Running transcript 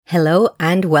Hello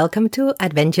and welcome to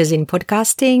Adventures in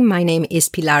Podcasting. My name is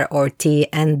Pilar Orti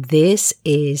and this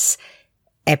is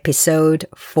episode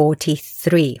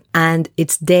 43 and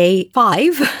it's day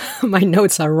 5. My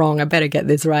notes are wrong. I better get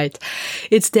this right.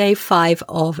 It's day 5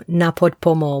 of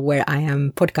NaPodPoMo where I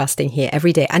am podcasting here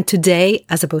every day. And today,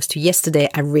 as opposed to yesterday,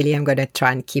 I really am going to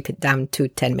try and keep it down to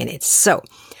 10 minutes. So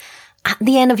at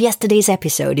the end of yesterday's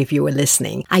episode, if you were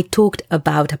listening, I talked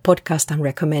about a podcast I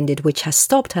recommended which has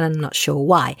stopped and I'm not sure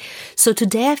why. So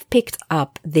today I've picked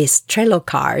up this Trello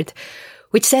card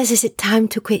which says, is it time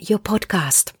to quit your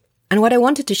podcast? And what I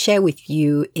wanted to share with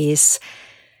you is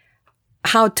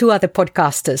how 2 other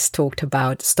podcasters talked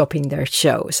about stopping their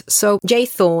shows. So Jay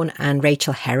Thorne and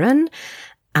Rachel Herron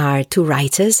are 2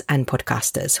 writers and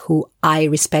podcasters who I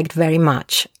respect very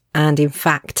much. And in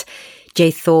fact, Jay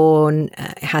Thorne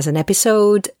has an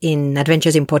episode in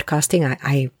Adventures in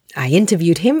Podcasting. I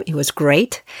interviewed him. It was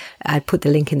great. I put the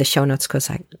link in the show notes because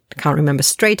I can't remember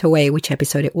straight away which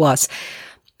episode it was.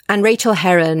 And Rachel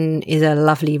Herron is a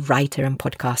lovely writer and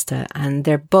podcaster, and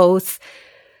they're very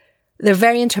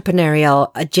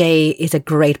entrepreneurial. Jay is a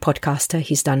great podcaster.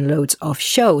 He's done loads of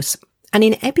shows. And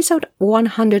in episode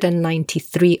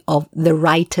 193 of The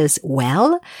Writer's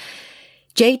Well,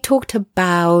 Jay talked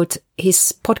about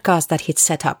his podcast that he'd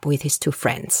set up with his 2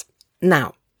 friends.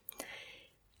 Now,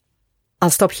 I'll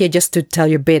stop here just to tell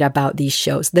you a bit about these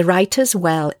shows. The Writer's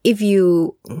Well, if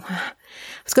you're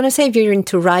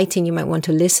into writing, you might want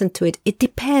to listen to it. It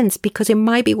depends because it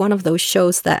might be one of those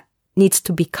shows that needs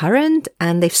to be current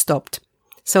and they've stopped.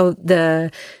 So the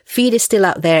feed is still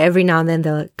out there. Every now and then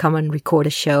they'll come and record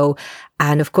a show.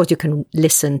 And of course you can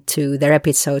listen to their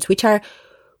episodes, which are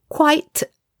quite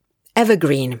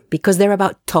evergreen because they're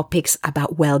about topics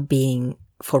about well-being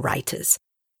for writers.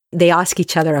 They ask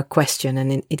each other a question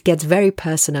and it gets very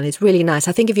personal. It's really nice.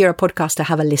 I think if you're a podcaster,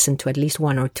 have a listen to at least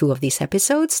 1 or 2 of these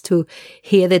episodes to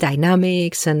hear the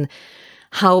dynamics and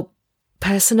how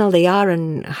personal they are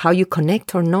and how you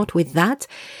connect or not with that.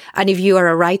 And if you are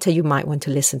a writer, you might want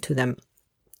to listen to them.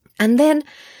 And then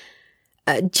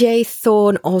Jay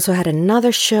Thorne also had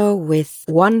another show with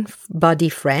one buddy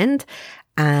friend.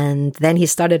 And then he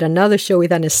started another show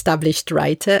with an established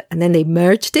writer and then they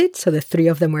merged it. So the 3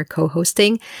 of them were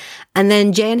co-hosting. And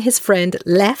then Jay and his friend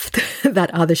left that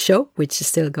other show, which is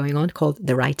still going on, called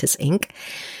The Writers Inc.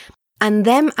 And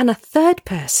them and a 3rd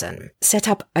person set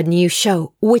up a new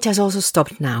show, which has also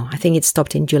stopped now. I think it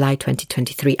stopped in July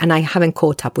 2023. And I haven't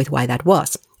caught up with why that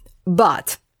was.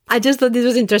 But I just thought this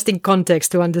was interesting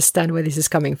context to understand where this is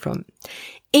coming from.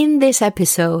 In this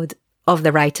episode of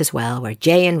The Writer's Well, where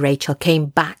Jay and Rachel came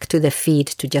back to the feed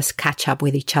to just catch up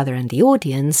with each other and the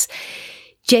audience,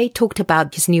 Jay talked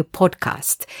about his new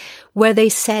podcast, where they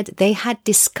said they had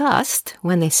discussed,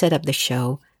 when they set up the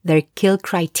show, their kill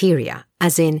criteria,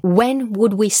 as in, when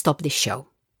would we stop this show?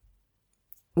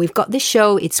 We've got this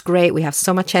show, it's great, we have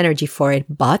so much energy for it,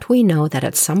 but we know that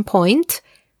at some point,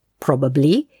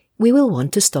 probably, we will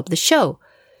want to stop the show.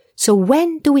 So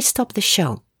when do we stop the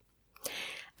show?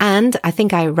 And I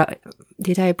think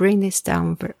did I bring this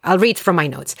down? I'll read from my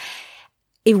notes.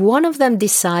 If one of them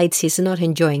decides he's not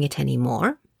enjoying it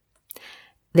anymore,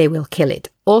 they will kill it.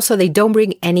 Also, they don't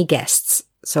bring any guests.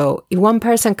 So if one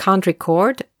person can't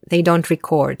record, they don't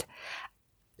record.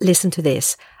 Listen to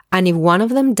this. And if one of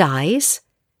them dies,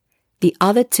 the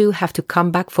other 2 have to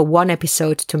come back for 1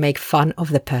 episode to make fun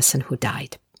of the person who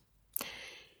died.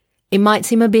 It might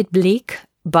seem a bit bleak,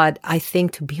 but I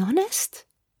think, to be honest,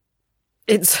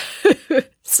 it's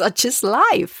such is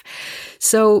life.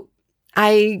 So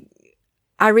I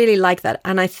really like that.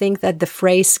 And I think that the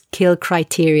phrase kill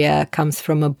criteria comes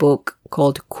from a book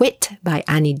called Quit by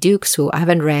Annie Dukes, who I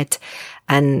haven't read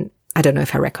and I don't know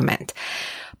if I recommend.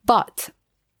 But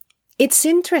it's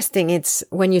interesting. It's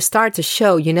when you start a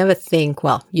show, you never think,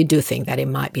 well, you do think that it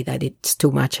might be that it's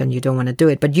too much and you don't want to do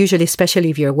it. But usually, especially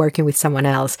if you're working with someone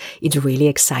else, it's really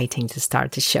exciting to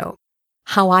start a show.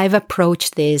 How I've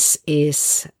approached this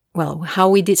is, how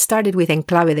we started with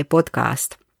Enclave the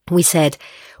podcast. We said,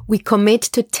 we commit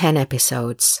to 10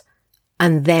 episodes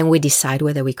and then we decide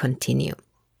whether we continue.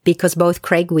 Because both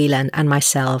Craig Whelan and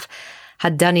myself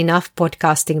had done enough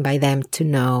podcasting by them to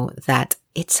know that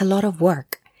it's a lot of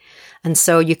work. And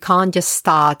so you can't just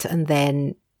start and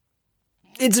then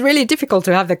it's really difficult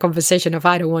to have the conversation of,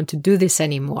 I don't want to do this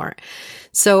anymore.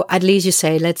 So at least you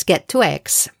say, let's get to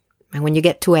X. And when you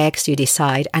get to X, you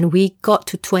decide. And we got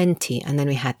to 20 and then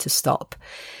we had to stop.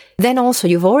 Then also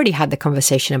you've already had the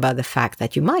conversation about the fact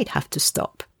that you might have to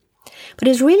stop. But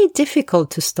it's really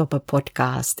difficult to stop a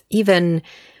podcast, even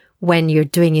when you're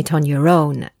doing it on your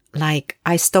own. Like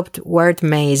I stopped Word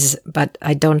Maze, but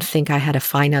I don't think I had a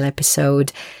final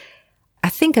episode.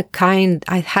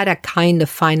 I had a kind of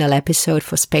final episode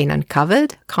for Spain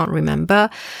Uncovered. Can't remember.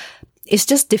 It's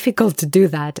just difficult to do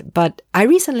that. But I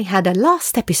recently had a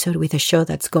last episode with a show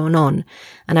that's gone on,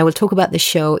 and I will talk about the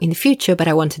show in the future, but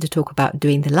I wanted to talk about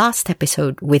doing the last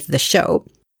episode with the show.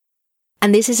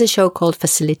 And this is a show called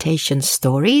Facilitation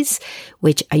Stories,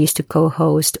 which I used to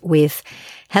co-host with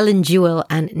Helen Jewell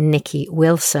and Nikki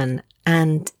Wilson.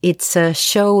 And it's a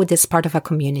show that's part of a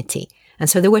community. And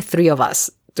so there were 3 of us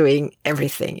doing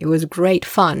everything. It was great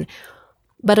fun.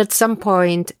 But at some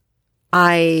point,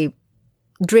 I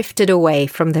drifted away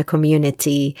from the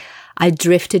community. I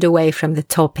drifted away from the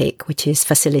topic, which is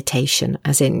facilitation,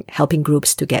 as in helping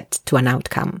groups to get to an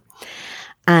outcome.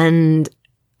 And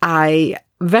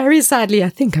very sadly, I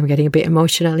think I'm getting a bit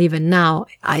emotional even now.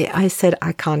 I said,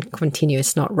 I can't continue.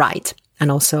 It's not right.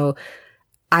 And also,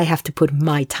 I have to put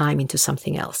my time into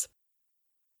something else.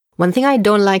 One thing I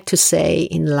don't like to say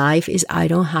in life is I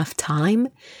don't have time,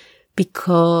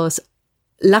 because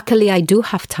luckily I do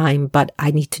have time, but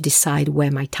I need to decide where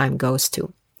my time goes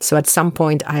to. So at some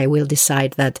point I will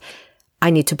decide that I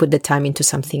need to put the time into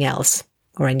something else,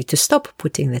 or I need to stop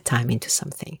putting the time into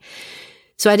something.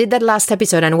 So I did that last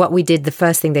episode, and what we did, the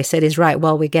first thing they said is, right,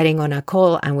 well, we're getting on a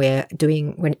call and we're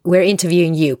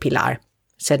interviewing you, Pilar,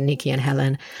 said Nikki and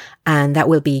Helen, and that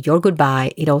will be your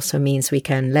goodbye. It also means we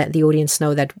can let the audience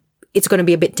know that it's going to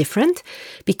be a bit different,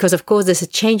 because of course there's a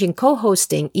change in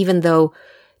co-hosting, even though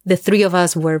the 3 of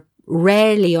us were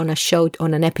rarely on a show,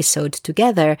 on an episode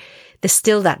together, there's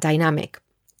still that dynamic.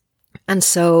 And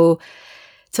so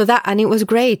that, and it was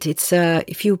great. It's,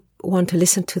 if you want to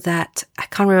listen to that, I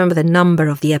can't remember the number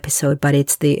of the episode, but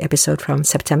it's the episode from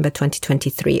September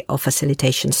 2023 of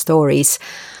Facilitation Stories.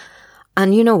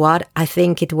 And you know what? I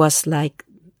think it was like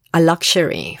a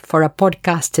luxury for a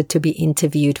podcaster to be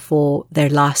interviewed for their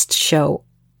last show,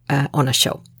 on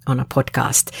a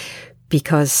podcast,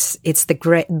 because it's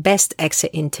the best exit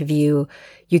interview.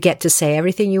 You get to say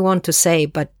everything you want to say,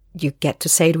 but you get to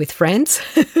say it with friends.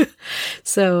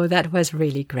 So that was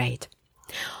really great.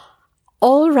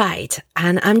 All right.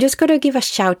 And I'm just going to give a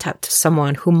shout out to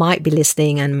someone who might be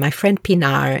listening. And my friend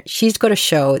Pinar, she's got a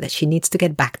show that she needs to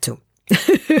get back to.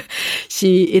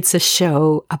 It's a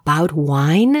show about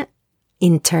wine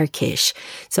in Turkish.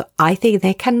 So I think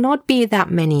there cannot be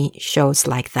that many shows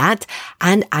like that.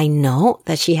 And I know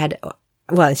that she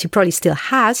probably still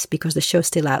has, because the show's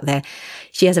still out there.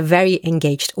 She has a very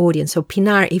engaged audience. So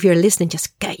Pinar, if you're listening,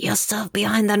 just get yourself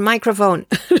behind that microphone,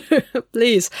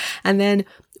 please. And then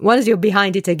once you're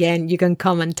behind it again, you can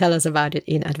come and tell us about it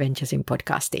in Adventures in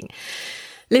Podcasting.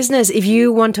 Listeners, if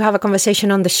you want to have a conversation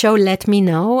on the show, let me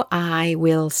know. I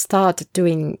will start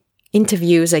doing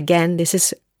interviews again. This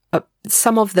is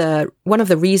one of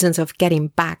the reasons of getting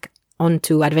back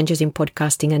onto Adventures in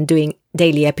Podcasting and doing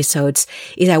daily episodes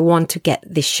is I want to get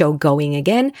this show going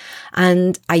again.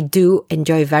 And I do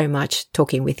enjoy very much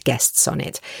talking with guests on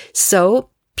it. So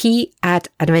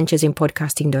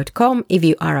p@adventuresinpodcasting.com if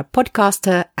you are a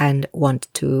podcaster and want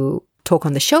to talk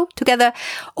on the show together,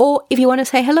 or if you want to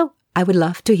say hello. I would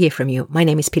love to hear from you. My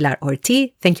name is Pilar Ortiz.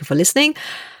 Thank you for listening.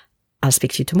 I'll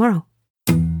speak to you tomorrow.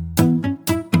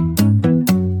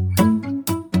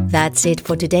 That's it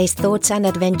for today's thoughts and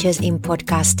adventures in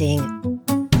podcasting.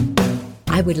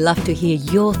 I would love to hear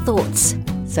your thoughts.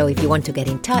 So if you want to get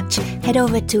in touch, head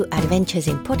over to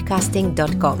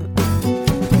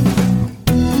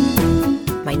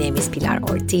adventuresinpodcasting.com. My name is Pilar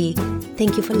Ortiz.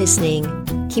 Thank you for listening.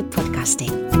 Keep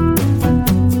podcasting.